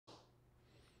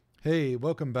Hey,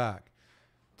 welcome back.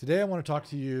 Today I want to talk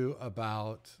to you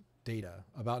about data,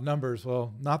 about numbers.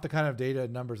 Well, not the kind of data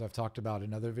and numbers I've talked about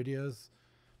in other videos.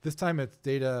 This time it's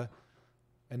data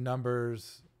and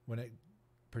numbers when it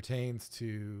pertains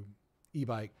to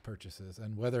e-bike purchases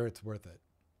and whether it's worth it.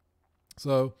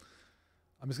 So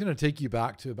I'm just going to take you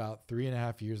back to about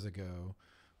 3.5 years ago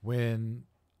when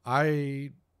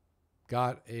I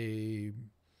got a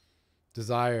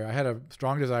I had a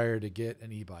strong desire to get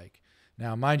an e-bike.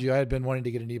 Now, mind you, I had been wanting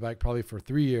to get an e-bike probably for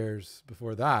 3 years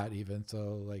before that, even.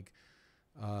 So, like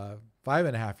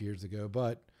 5.5 years ago.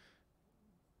 But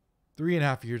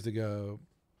 3.5 years ago,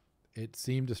 it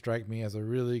seemed to strike me as a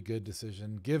really good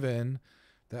decision, given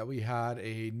that we had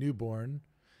a newborn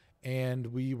and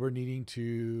we were needing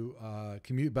to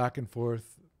commute back and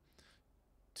forth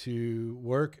to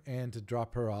work and to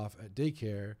drop her off at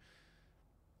daycare.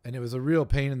 And it was a real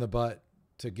pain in the butt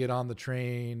to get on the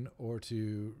train or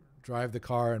to drive the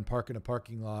car and park in a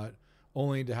parking lot,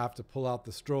 only to have to pull out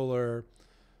the stroller,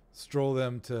 stroll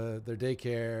them to their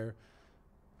daycare,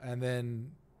 and then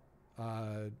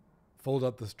fold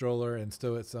up the stroller and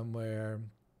stow it somewhere.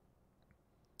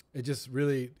 It just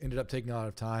really ended up taking a lot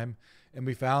of time. And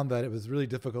we found that it was really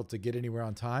difficult to get anywhere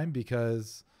on time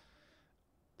because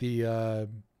the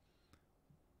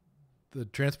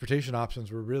transportation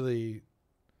options were really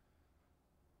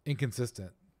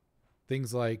inconsistent.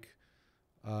 Things like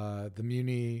the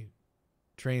Muni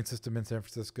train system in San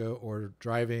Francisco or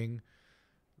driving,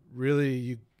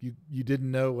 really you didn't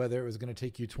know whether it was going to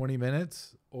take you 20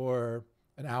 minutes or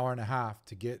an hour and a half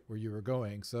to get where you were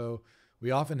going. So we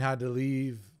often had to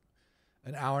leave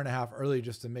an hour and a half early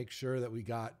just to make sure that we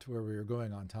got to where we were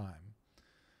going on time.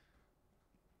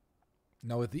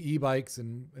 Now with the e-bikes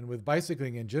and with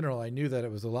bicycling in general, I knew that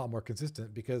it was a lot more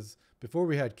consistent because before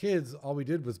we had kids, all we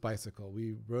did was bicycle.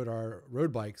 We rode our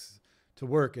road bikes to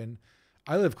work. And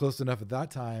I lived close enough at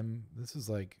that time. This was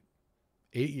like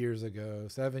 8 years ago,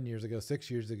 7 years ago,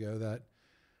 6 years ago, that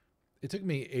it took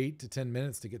me 8 to 10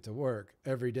 minutes to get to work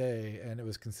every day. And it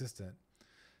was consistent.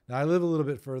 Now I live a little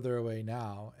bit further away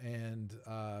now. And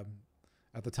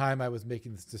at the time I was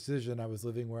making this decision, I was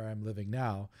living where I'm living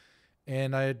now.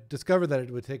 And I discovered that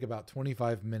it would take about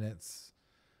 25 minutes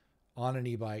on an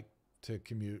e-bike to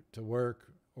commute to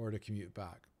work or to commute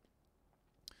back.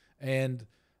 And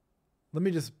let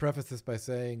me just preface this by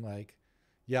saying, like,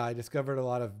 yeah, I discovered a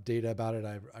lot of data about it.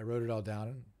 I wrote it all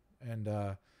down. And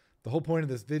the whole point of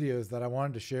this video is that I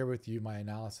wanted to share with you my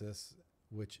analysis,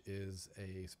 which is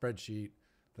a spreadsheet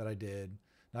that I did.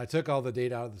 Now, I took all the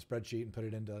data out of the spreadsheet and put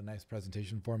it into a nice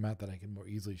presentation format that I can more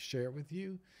easily share with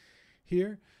you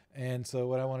here. And so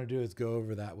what I want to do is go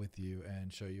over that with you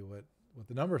and show you what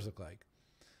the numbers look like.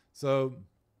 So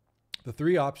the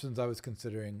three options I was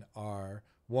considering are: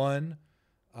 one,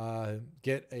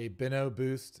 get a Beno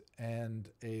Boost and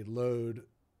a Load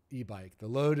e-bike. The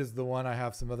Load is the one I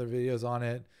have some other videos on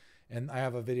it, and I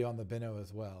have a video on the Beno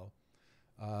as well.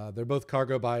 They're both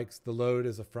cargo bikes. The Load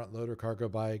is a front loader cargo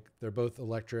bike. They're both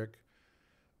electric.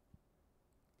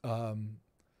 They're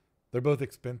both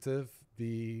expensive.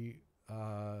 The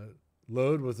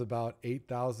Load was about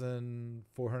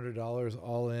 $8,400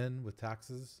 all in with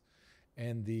taxes.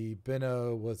 And the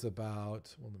Beno was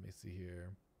about, well, let me see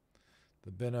here.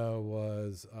 The Beno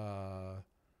was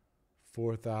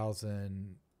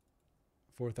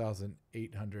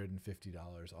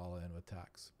 $4,850 all in with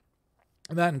tax.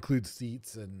 And that includes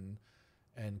seats and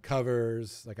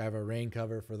covers. Like I have a rain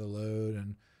cover for the Load,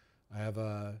 and I have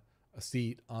a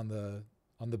seat on the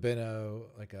Beno,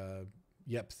 like a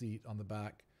Yep seat on the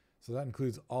back. So that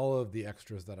includes all of the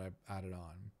extras that I've added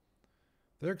on.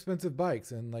 They're expensive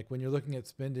bikes. And like when you're looking at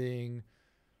spending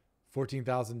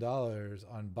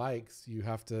 $14,000 on bikes, you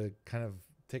have to kind of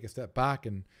take a step back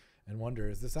and wonder,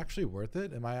 is this actually worth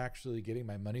it? Am I actually getting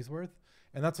my money's worth?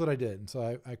 And that's what I did. And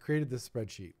so I created this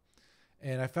spreadsheet.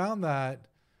 And I found that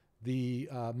the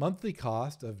monthly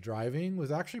cost of driving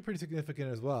was actually pretty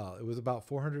significant as well. It was about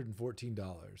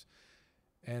 $414.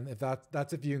 And if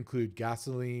that's if you include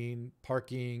gasoline,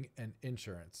 parking, and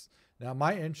insurance. Now,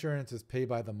 my insurance is pay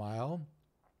by the mile.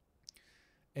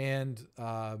 And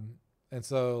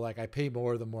so like I pay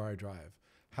more the more I drive.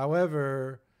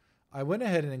 However, I went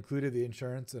ahead and included the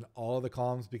insurance in all of the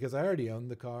columns because I already owned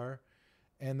the car.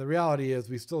 And the reality is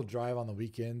we still drive on the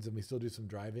weekends and we still do some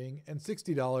driving. And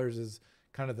 $60 is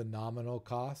kind of the nominal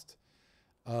cost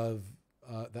of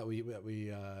that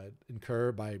we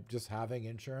incur by just having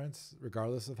insurance,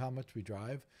 regardless of how much we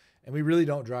drive. And we really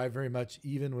don't drive very much,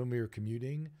 even when we were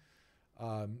commuting.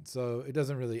 So it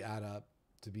doesn't really add up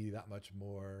to be that much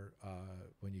more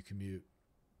when you commute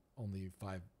only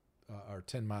 5 or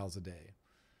 10 miles a day.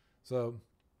 So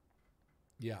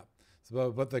yeah.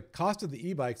 So, but the cost of the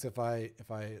e-bikes, if I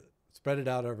spread it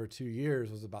out over 2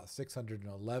 years, was about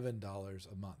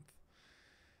 $611 a month.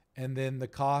 And then the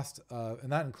cost,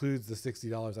 and that includes the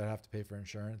 $60 I have to pay for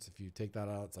insurance. If you take that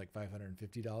out, it's like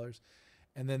 $550.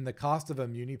 And then the cost of a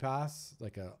Muni Pass,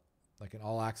 like an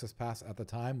all access pass at the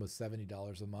time, was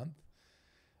 $70 a month.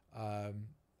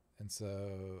 And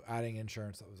so adding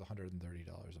insurance, that was $130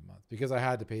 a month because I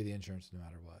had to pay the insurance no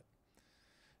matter what.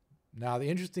 Now, the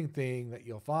interesting thing that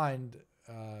you'll find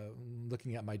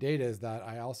looking at my data is that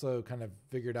I also kind of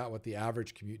figured out what the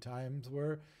average commute times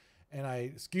were. And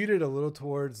I skewed it a little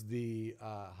towards the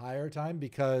higher time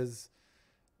because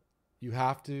you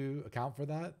have to account for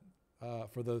that,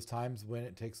 for those times when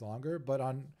it takes longer. But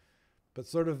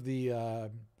sort of the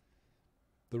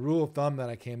rule of thumb that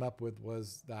I came up with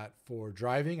was that for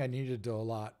driving, I needed to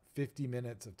allot 50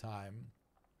 minutes of time.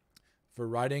 For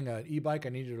riding an e-bike, I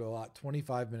needed to allot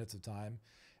 25 minutes of time.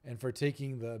 And for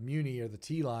taking the Muni or the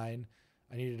T-line,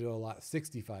 I needed to allot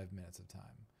 65 minutes of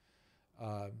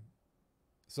time.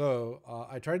 So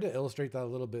I tried to illustrate that a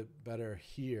little bit better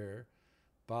here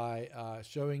by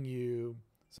showing you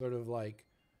sort of like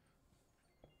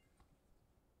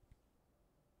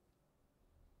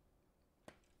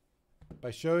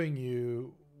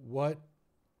what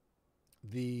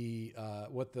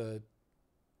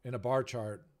in a bar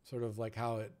chart, sort of like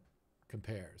how it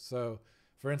compares. So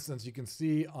for instance, you can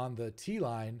see on the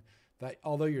T-line that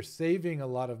although you're saving a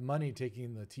lot of money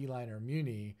taking the T-line or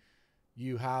Muni,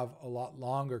 you have a lot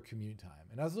longer commute time.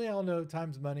 And as we all know,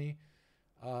 time's money.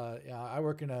 I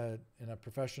work in a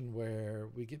profession where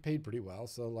we get paid pretty well.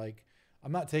 So like,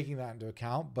 I'm not taking that into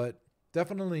account, but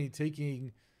definitely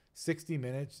taking 60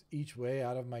 minutes each way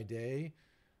out of my day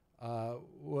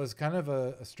was kind of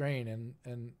a strain.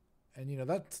 And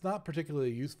that's not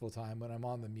particularly useful time when I'm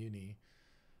on the Muni.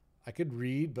 I could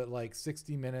read, but like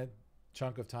 60-minute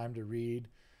chunk of time to read,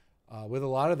 with a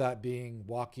lot of that being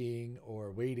walking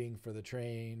or waiting for the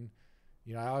train.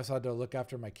 I always had to look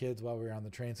after my kids while we were on the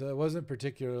train, so it wasn't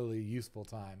particularly useful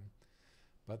time.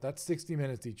 But that's 60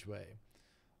 minutes each way.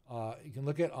 You can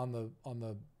look at on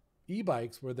the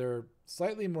e-bikes where they're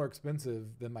slightly more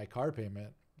expensive than my car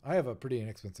payment. I have a pretty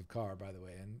inexpensive car, by the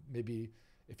way, and maybe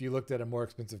if you looked at a more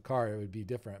expensive car, it would be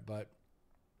different. But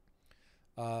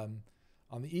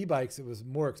on the e-bikes, it was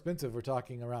more expensive. We're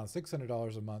talking around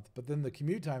 $600 a month, but then the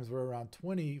commute times were around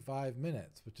 25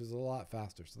 minutes, which is a lot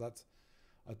faster. So that's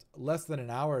less than an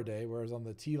hour a day, whereas on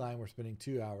the T-line, we're spending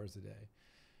 2 hours a day.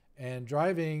 And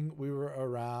driving, we were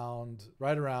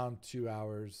right around 2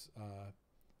 hours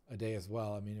a day as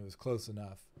well. I mean, it was close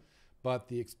enough, but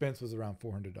the expense was around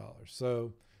 $400.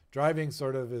 So driving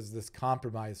sort of is this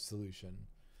compromised solution.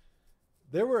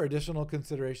 There were additional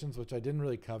considerations, which I didn't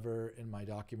really cover in my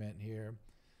document here,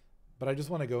 but I just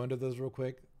want to go into those real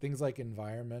quick. Things like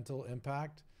environmental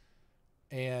impact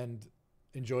and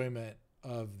enjoyment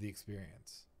of the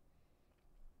experience.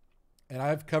 And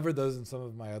I've covered those in some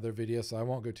of my other videos, so I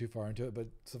won't go too far into it, but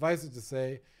suffice it to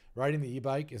say, riding the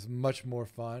e-bike is much more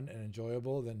fun and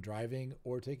enjoyable than driving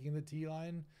or taking the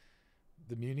T-line,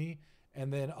 the Muni.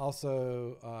 And then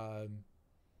also,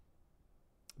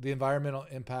 the environmental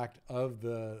impact of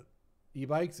the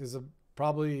e-bikes is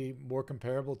probably more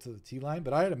comparable to the T-line,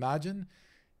 but I'd imagine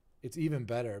it's even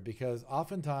better because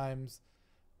oftentimes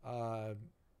the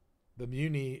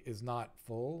Muni is not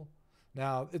full.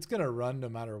 Now, it's going to run no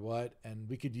matter what, and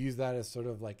we could use that as sort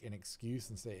of like an excuse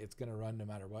and say it's going to run no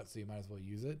matter what, so you might as well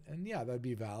use it. And yeah, that'd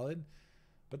be valid.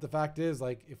 But the fact is,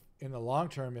 like, if in the long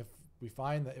term, if we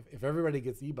find that if everybody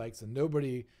gets e-bikes and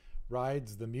nobody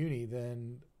rides the Muni,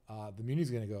 then the Muni's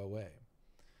going to go away.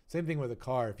 Same thing with a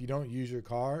car. If you don't use your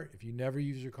car, if you never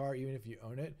use your car, even if you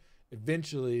own it,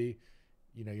 eventually,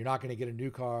 you're not going to get a new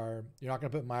car. You're not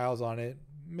going to put miles on it.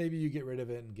 Maybe you get rid of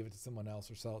it and give it to someone else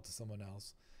or sell it to someone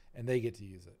else, and they get to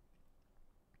use it.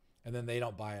 And then they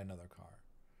don't buy another car.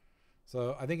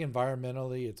 So I think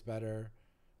environmentally, it's better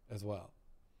as well.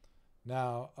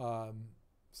 Now,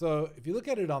 so if you look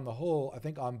at it on the whole, I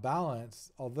think on balance,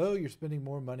 although you're spending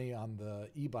more money on the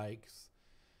e-bikes,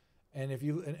 and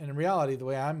in reality, the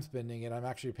way I'm spending it, I'm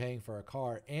actually paying for a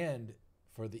car and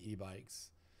for the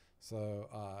e-bikes. So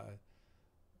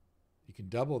you can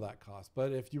double that cost.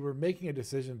 But if you were making a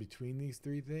decision between these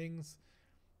three things,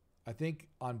 I think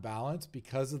on balance,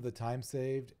 because of the time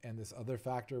saved and this other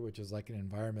factor, which is like an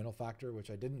environmental factor,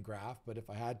 which I didn't graph, but if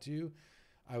I had to,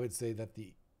 I would say that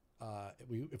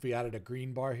if we added a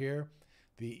green bar here,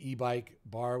 the e-bike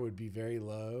bar would be very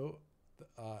low.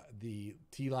 The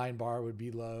T-line bar would be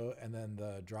low, and then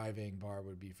the driving bar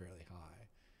would be fairly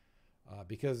high.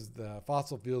 Because the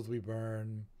fossil fuels we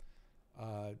burn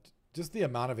just the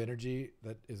amount of energy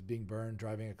that is being burned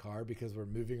driving a car because we're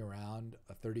moving around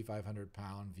a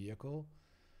 3,500-pound vehicle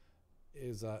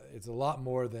is it's a lot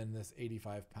more than this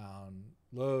 85-pound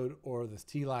load or this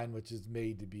T-line, which is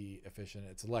made to be efficient.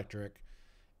 It's electric.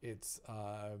 It's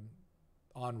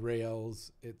on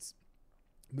rails. It's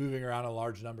moving around a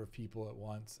large number of people at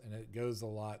once, and it goes a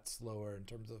lot slower in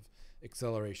terms of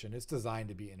acceleration. It's designed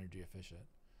to be energy efficient.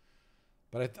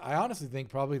 But I honestly think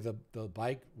probably the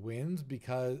bike wins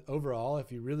because overall,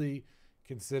 if you really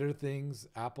consider things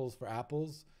apples for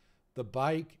apples, the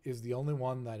bike is the only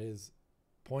one that is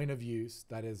point of use,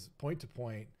 that is point to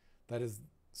point, that is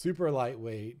super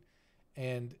lightweight,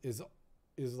 and is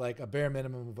like a bare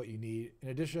minimum of what you need. In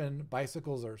addition,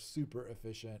 bicycles are super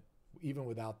efficient even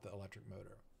without the electric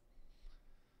motor.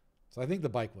 So I think the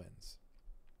bike wins.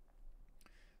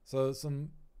 So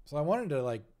I wanted to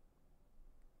like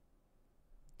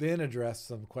then address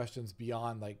some questions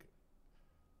beyond like,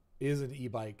 is an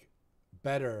e-bike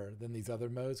better than these other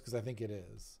modes? Because I think it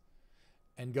is.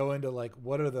 And go into like,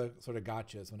 what are the sort of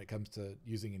gotchas when it comes to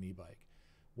using an e-bike?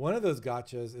 One of those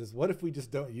gotchas is, what if we just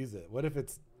don't use it? What if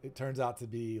it turns out to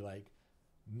be like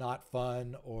not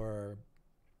fun or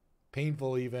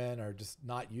painful even, or just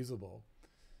not usable?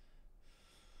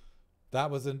 That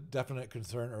was a definite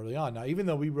concern early on. Now, even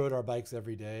though we rode our bikes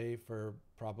every day for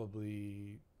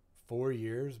probably 4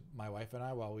 years, my wife and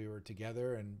I, while we were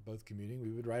together and both commuting,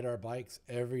 we would ride our bikes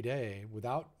every day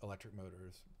without electric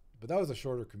motors. But that was a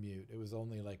shorter commute. It was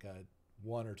only like a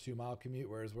 1 or 2 mile commute,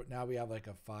 whereas now we have like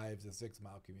a 5 to 6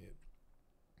 mile commute.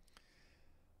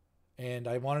 And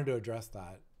I wanted to address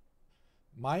that.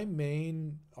 My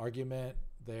main argument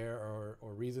there or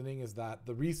reasoning is that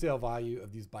the resale value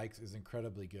of these bikes is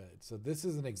incredibly good. So this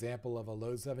is an example of a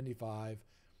Load 75,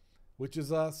 which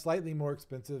is slightly more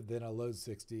expensive than a Load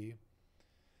 60.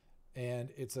 And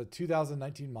it's a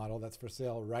 2019 model that's for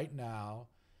sale right now,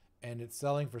 and it's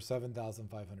selling for $7,500.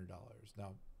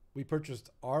 Now, we purchased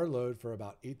our Load for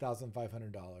about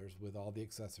 $8,500 with all the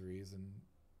accessories, and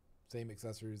same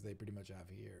accessories they pretty much have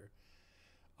here.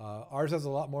 Ours has a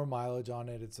lot more mileage on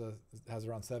it. It has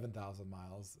around 7,000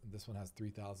 miles. This one has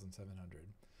 3,700.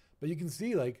 But you can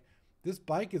see like this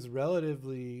bike is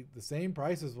relatively the same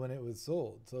price as when it was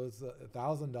sold. So it's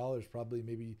 $1,000, probably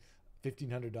maybe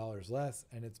 $1,500 less,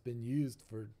 and it's been used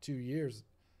for 2 years,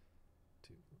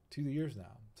 2 years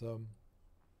now. So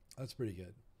that's pretty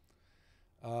good.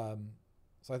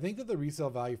 So I think that the resale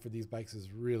value for these bikes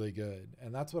is really good,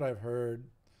 and that's what I've heard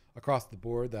across the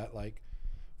board, that like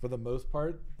for the most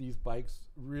part, these bikes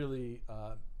really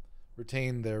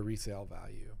retain their resale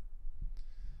value.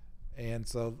 And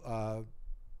so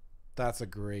that's a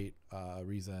great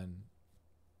reason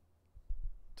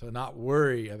to not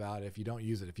worry about it if you don't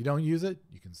use it. If you don't use it,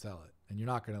 you can sell it, and you're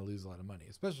not going to lose a lot of money,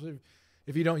 especially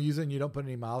if you don't use it and you don't put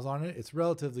any miles on it. It's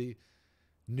relatively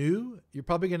new. You're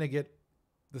probably going to get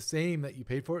the same that you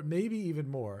paid for it, maybe even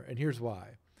more. And here's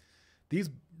why. These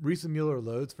Riese Mueller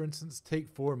loads, for instance, take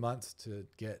 4 months to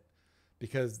get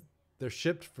because they're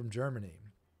shipped from Germany.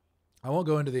 I won't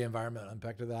go into the environmental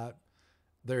impact of that.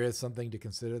 There is something to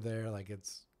consider there. Like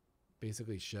it's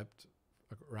basically shipped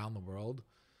around the world.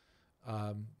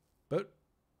 But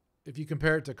if you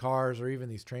compare it to cars or even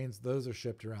these trains, those are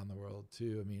shipped around the world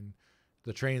too. I mean,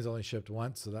 the train's only shipped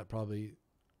once, so that probably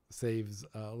saves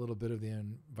a little bit of the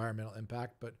environmental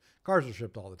impact, but cars are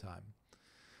shipped all the time.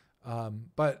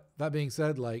 But that being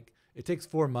said, like it takes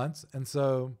 4 months. And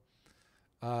so,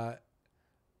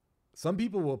 some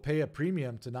people will pay a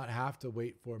premium to not have to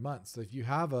wait 4 months. So if you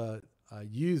have a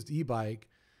used e-bike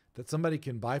that somebody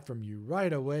can buy from you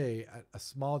right away at a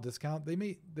small discount, they're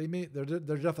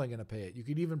definitely going to pay it. You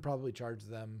could even probably charge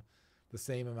them the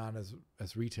same amount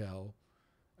as retail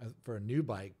for a new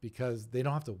bike because they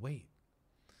don't have to wait.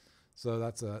 So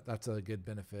that's a good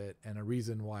benefit and a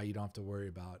reason why you don't have to worry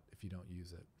about if you don't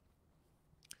use it.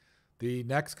 The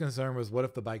next concern was, what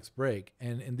if the bikes break?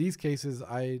 And in these cases,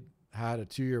 I had a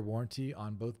 2-year warranty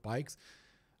on both bikes.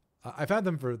 I've had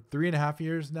them for 3.5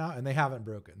 years now, and they haven't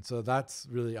broken. So that's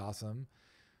really awesome.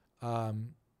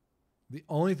 The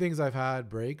only things I've had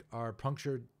break are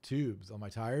punctured tubes on my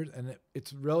tires, and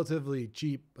it's relatively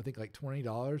cheap. I think like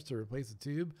 $20 to replace a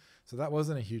tube. So that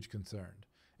wasn't a huge concern.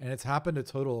 And it's happened a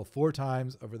total of 4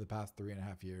 times over the past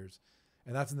 3.5 years.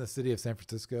 And that's in the city of San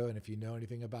Francisco. And if you know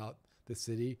anything about the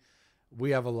city,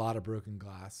 we have a lot of broken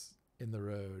glass in the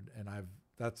road. And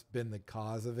that's been the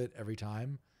cause of it every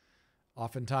time.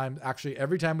 Oftentimes, actually,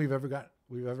 every time we've ever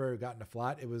gotten a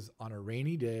flat, it was on a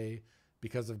rainy day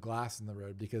because of glass in the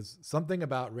road, because something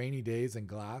about rainy days and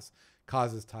glass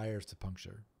causes tires to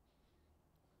puncture.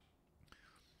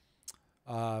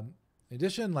 In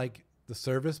addition, like the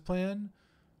service plan,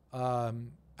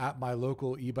 at my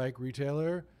local e-bike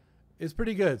retailer is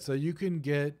pretty good. So you can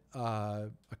get a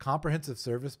comprehensive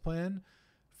service plan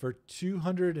for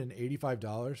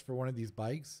 $285 for one of these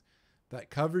bikes that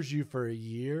covers you for a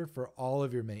year for all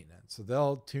of your maintenance. So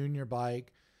they'll tune your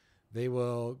bike. They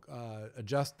will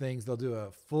adjust things. They'll do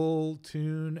a full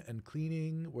tune and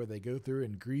cleaning where they go through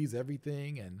and grease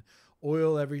everything and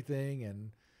oil everything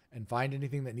and find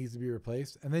anything that needs to be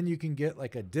replaced. And then you can get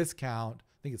like a discount.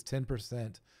 I think it's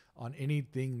 10% on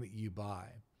anything that you buy.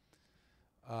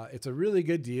 It's a really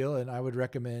good deal, and I would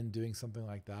recommend doing something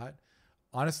like that.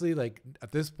 Honestly, like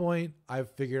at this point, I've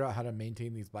figured out how to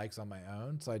maintain these bikes on my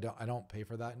own, so I don't pay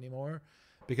for that anymore,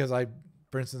 because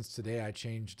for instance, today I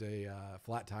changed a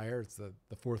flat tire. It's the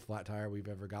fourth flat tire we've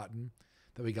ever gotten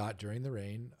that we got during the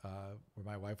rain, where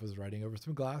my wife was riding over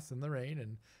some glass in the rain,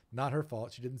 and not her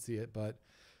fault. She didn't see it, but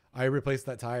I replaced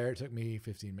that tire. It took me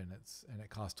 15 minutes, and it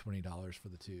cost $20 for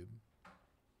the tube.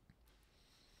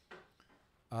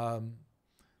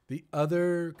 The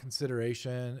other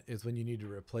consideration is when you need to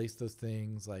replace those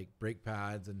things like brake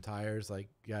pads and tires, like,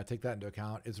 yeah, take that into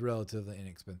account. It's relatively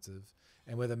inexpensive.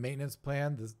 And with a maintenance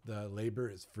plan, the labor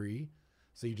is free.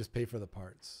 So you just pay for the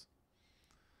parts.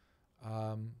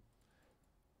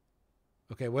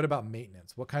 Okay, what about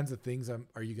maintenance? What kinds of things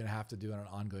are you going to have to do on an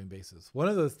ongoing basis? One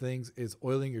of those things is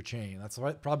oiling your chain. That's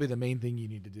probably the main thing you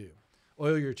need to do.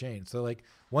 Oil your chain. So like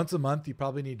once a month, you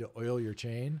probably need to oil your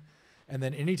chain. And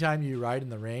then anytime you ride in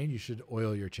the rain, you should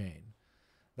oil your chain.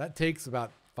 That takes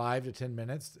about 5 to 10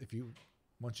 minutes.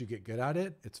 Once you get good at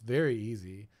it, it's very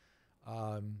easy.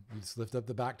 You just lift up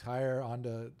the back tire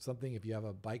onto something if you have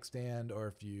a bike stand, or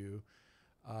if you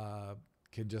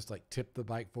can just like tip the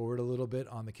bike forward a little bit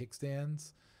on the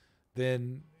kickstands.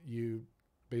 Then you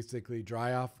basically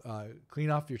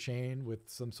clean off your chain with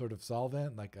some sort of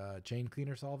solvent, like a chain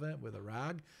cleaner solvent with a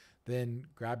rag. Then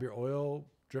grab your oil,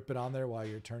 drip it on there while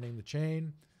you're turning the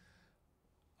chain,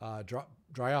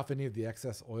 dry off any of the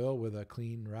excess oil with a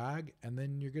clean rag, and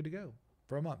then you're good to go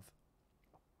for a month.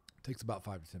 It takes about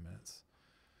 5 to 10 minutes.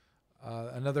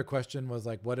 Another question was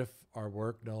like, what if our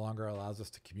work no longer allows us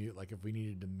to commute? Like if we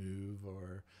needed to move,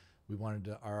 or we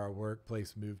wanted our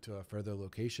workplace move to a further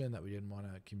location that we didn't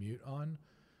want to commute on,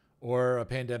 or a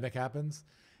pandemic happens.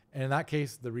 And in that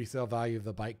case, the resale value of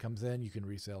the bike comes in. You can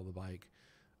resell the bike.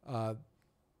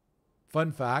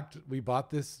 Fun fact, we bought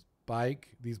these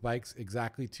bikes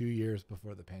exactly 2 years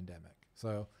before the pandemic.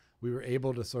 So we were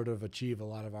able to sort of achieve a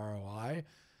lot of ROI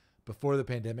before the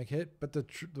pandemic hit. But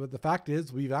the fact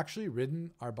is, we've actually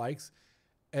ridden our bikes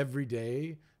every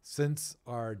day since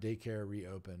our daycare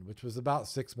reopened, which was about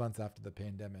 6 months after the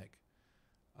pandemic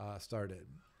started.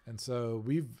 And so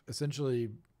we've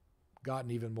essentially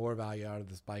gotten even more value out of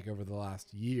this bike over the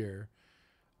last year,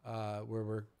 where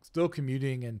we're still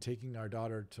commuting and taking our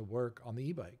daughter to work on the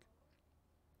e-bike.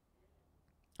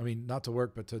 I mean, not to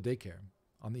work, but to daycare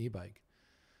on the e-bike.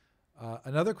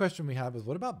 Another question we have is,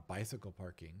 what about bicycle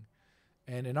parking?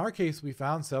 And in our case, we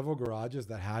found several garages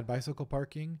that had bicycle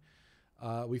parking.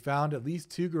 We found at least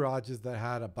 2 garages that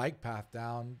had a bike path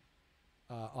down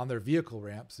on their vehicle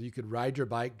ramp, so you could ride your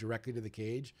bike directly to the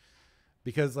cage.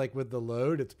 Because like with the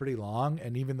load, it's pretty long.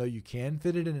 And even though you can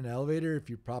fit it in an elevator, if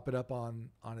you prop it up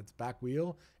on its back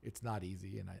wheel, it's not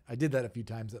easy. And I did that a few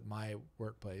times at my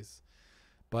workplace.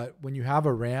 But when you have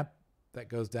a ramp that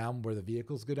goes down where the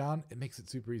vehicles go down, it makes it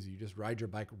super easy. You just ride your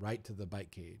bike right to the bike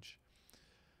cage.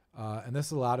 And this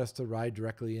allowed us to ride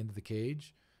directly into the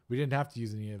cage. We didn't have to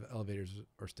use any of elevators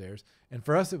or stairs. And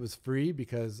for us, it was free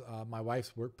because my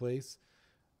wife's workplace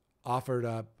offered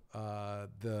up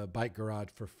the bike garage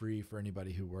for free for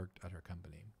anybody who worked at her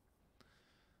company.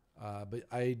 But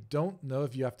I don't know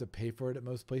if you have to pay for it at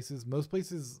most places. Most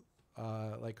places,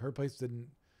 like her place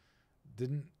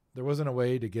didn't, there wasn't a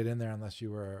way to get in there unless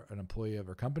you were an employee of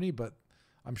her company, but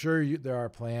I'm sure there are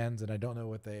plans, and I don't know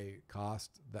what they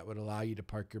cost, that would allow you to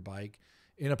park your bike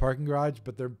in a parking garage,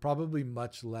 but they're probably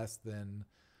much less than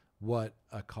what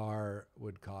a car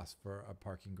would cost for a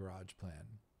parking garage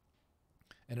plan.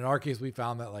 And in our case, we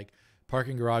found that like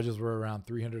parking garages were around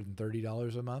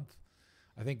 $330 a month.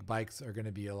 I think bikes are going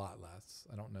to be a lot less.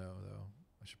 I don't know though.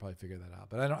 I should probably figure that out,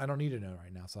 but I don't need to know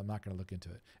right now. So I'm not going to look into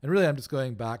it. And really, I'm just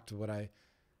going back to what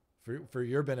for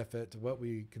your benefit, to what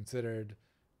we considered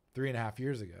 3.5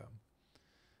 years ago,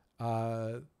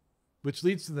 which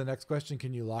leads to the next question.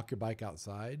 Can you lock your bike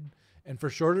outside? And for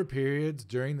shorter periods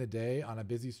during the day on a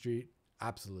busy street,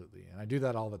 absolutely. And I do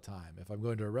that all the time. If I'm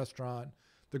going to a restaurant,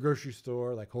 the grocery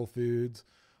store, like Whole Foods,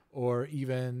 or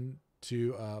even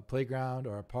to a playground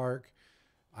or a park,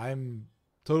 I'm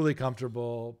totally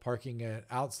comfortable parking it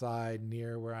outside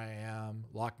near where I am,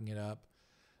 locking it up.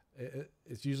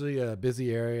 It's usually a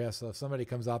busy area. So if somebody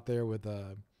comes out there with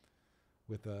a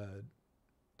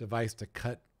device to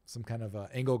cut some kind of a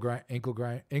angle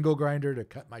grinder to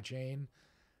cut my chain,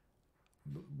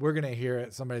 we're going to hear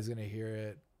it. Somebody's going to hear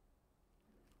it.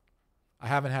 I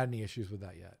haven't had any issues with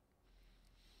that yet.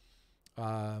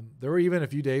 There were even a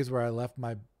few days where I left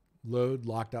my load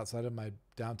locked outside of my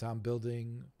downtown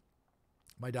building,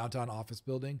 my downtown office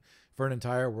building, for an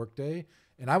entire workday.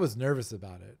 And I was nervous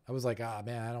about it. I was like,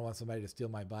 man, I don't want somebody to steal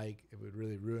my bike. It would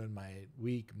really ruin my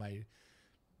week,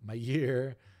 my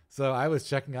year. So I was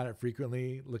checking on it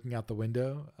frequently, looking out the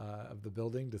window of the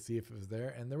building to see if it was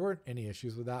there. And there weren't any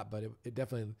issues with that, but it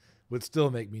definitely would still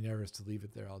make me nervous to leave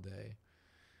it there all day.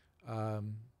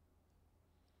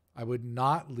 I would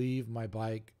not leave my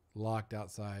bike locked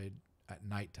outside at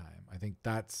nighttime. I think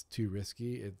that's too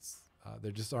risky.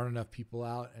 There just aren't enough people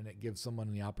out, and it gives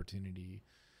someone the opportunity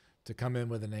to come in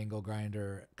with an angle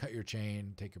grinder, cut your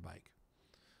chain, take your bike.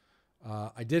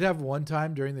 I did have one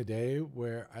time during the day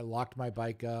where I locked my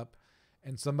bike up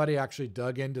and somebody actually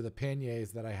dug into the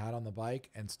panniers that I had on the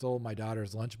bike and stole my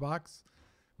daughter's lunchbox,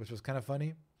 which was kind of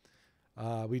funny.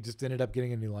 We just ended up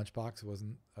getting a new lunchbox. It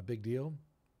wasn't a big deal,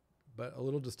 but a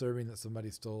little disturbing that somebody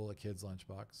stole a kid's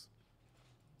lunchbox.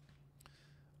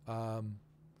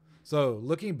 So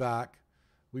looking back,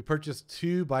 we purchased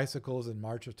 2 bicycles in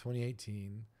March of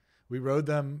 2018. We rode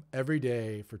them every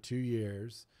day for 2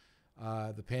 years.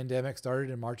 The pandemic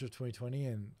started in March of 2020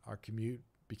 and our commute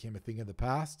became a thing of the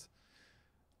past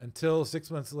until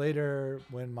 6 months later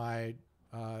when my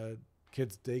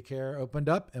kids' daycare opened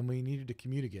up and we needed to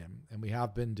commute again. And we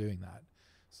have been doing that.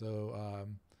 So,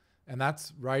 and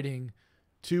that's riding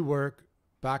to work,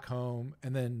 back home,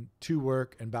 and then to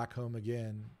work and back home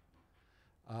again,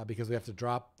 because we have to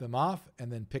drop them off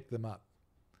and then pick them up.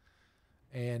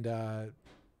 And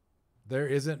there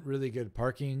isn't really good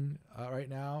parking right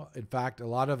now. In fact, a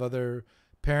lot of other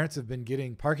parents have been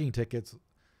getting parking tickets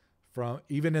from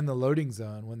even in the loading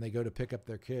zone when they go to pick up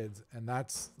their kids. And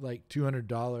that's like $200,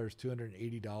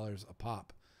 $280 a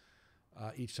pop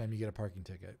each time you get a parking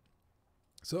ticket.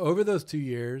 So over those 2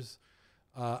 years,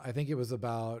 I think it was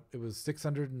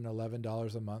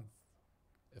 $611 a month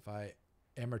if I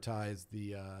amortize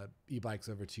the e-bikes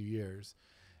over 2 years.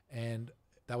 And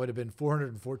that would have been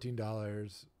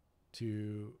 $414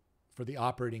 for the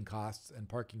operating costs and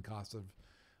parking costs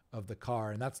of the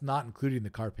car. And that's not including the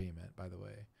car payment, by the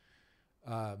way.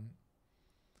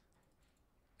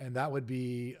 And that would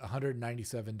be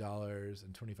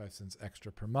 $197.25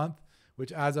 extra per month,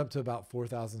 which adds up to about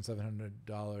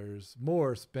 $4,700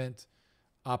 more spent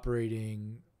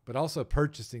operating, but also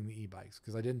purchasing the e-bikes,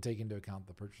 because I didn't take into account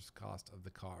the purchase cost of the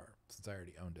car since I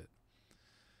already owned it.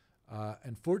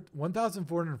 And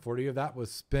 $1,440 of that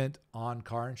was spent on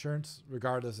car insurance,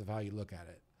 regardless of how you look at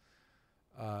it.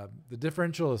 The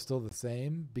differential is still the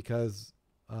same because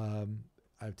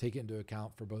I've taken into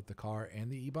account for both the car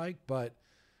and the e-bike. But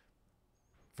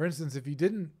for instance, if you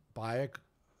didn't buy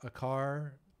a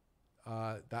car,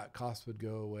 that cost would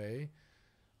go away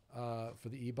for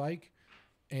the e-bike.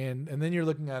 And then you're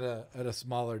looking at a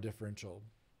smaller differential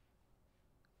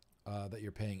that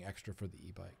you're paying extra for the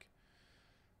e-bike.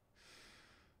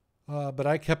 But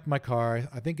I kept my car.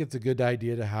 I think it's a good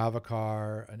idea to have a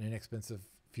car, an inexpensive,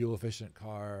 fuel-efficient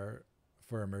car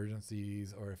for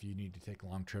emergencies or if you need to take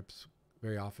long trips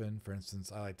very often. For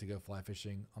instance, I like to go fly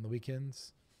fishing on the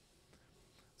weekends.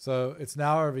 So it's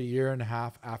now over a year and a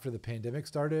half after the pandemic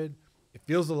started. It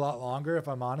feels a lot longer, if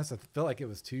I'm honest. I feel like it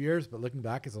was 2 years, but looking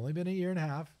back, it's only been a year and a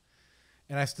half.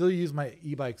 And I still use my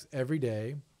e-bikes every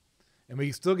day, and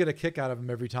we still get a kick out of them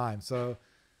every time. So,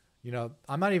 you know,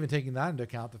 I'm not even taking that into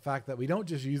account, the fact that we don't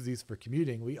just use these for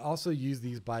commuting. We also use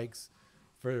these bikes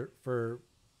for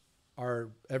our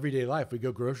everyday life. We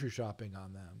go grocery shopping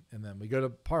on them, and then we go to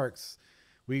parks.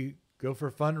 We go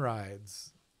for fun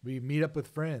rides. We meet up with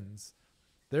friends.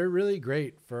 They're really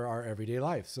great for our everyday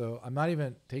life. So I'm not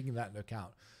even taking that into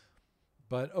account.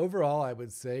 But overall, I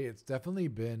would say it's definitely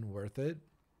been worth it.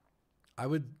 I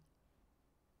would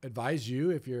advise you,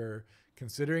 if you're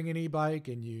considering an e-bike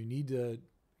and you need to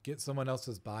get someone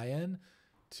else's buy-in,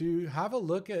 to have a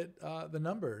look at the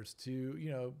numbers, to,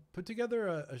 you know, put together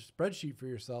a spreadsheet for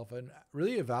yourself and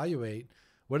really evaluate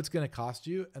what it's going to cost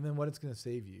you and then what it's going to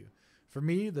save you. For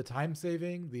me, the time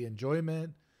saving, the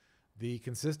enjoyment, the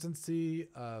consistency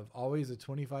of always a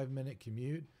 25-minute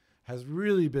commute has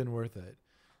really been worth it.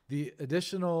 The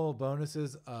additional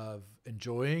bonuses of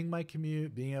enjoying my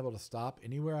commute, being able to stop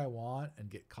anywhere I want and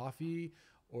get coffee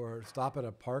or stop at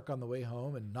a park on the way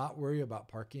home and not worry about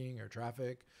parking or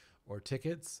traffic or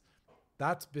tickets,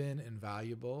 that's been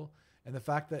invaluable. And the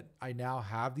fact that I now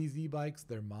have these e-bikes,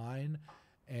 they're mine,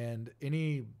 And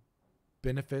any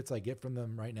benefits I get from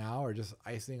them right now are just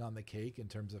icing on the cake in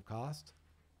terms of cost,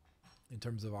 in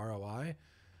terms of ROI.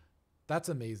 That's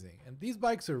amazing. And these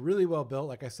bikes are really well built.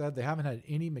 Like I said, they haven't had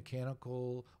any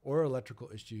mechanical or electrical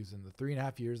issues in the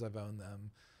 3.5 years I've owned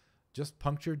them. Just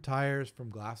punctured tires from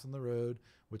glass on the road,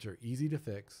 which are easy to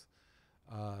fix.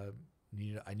 I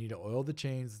need to oil the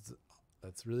chains.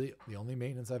 That's really the only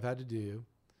maintenance I've had to do.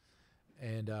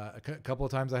 And a couple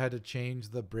of times I had to change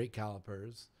the brake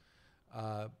calipers.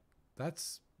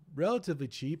 That's relatively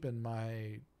cheap, and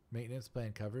my maintenance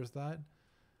plan covers that.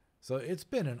 So it's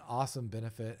been an awesome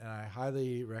benefit, and I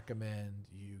highly recommend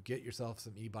you get yourself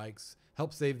some e-bikes,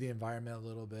 help save the environment a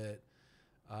little bit,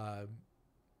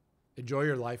 enjoy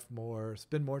your life more,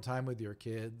 spend more time with your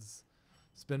kids,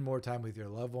 spend more time with your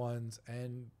loved ones,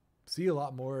 and see a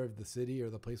lot more of the city or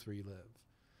the place where you live.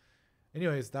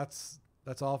 Anyways, that's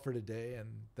all for today, and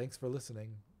thanks for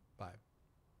listening.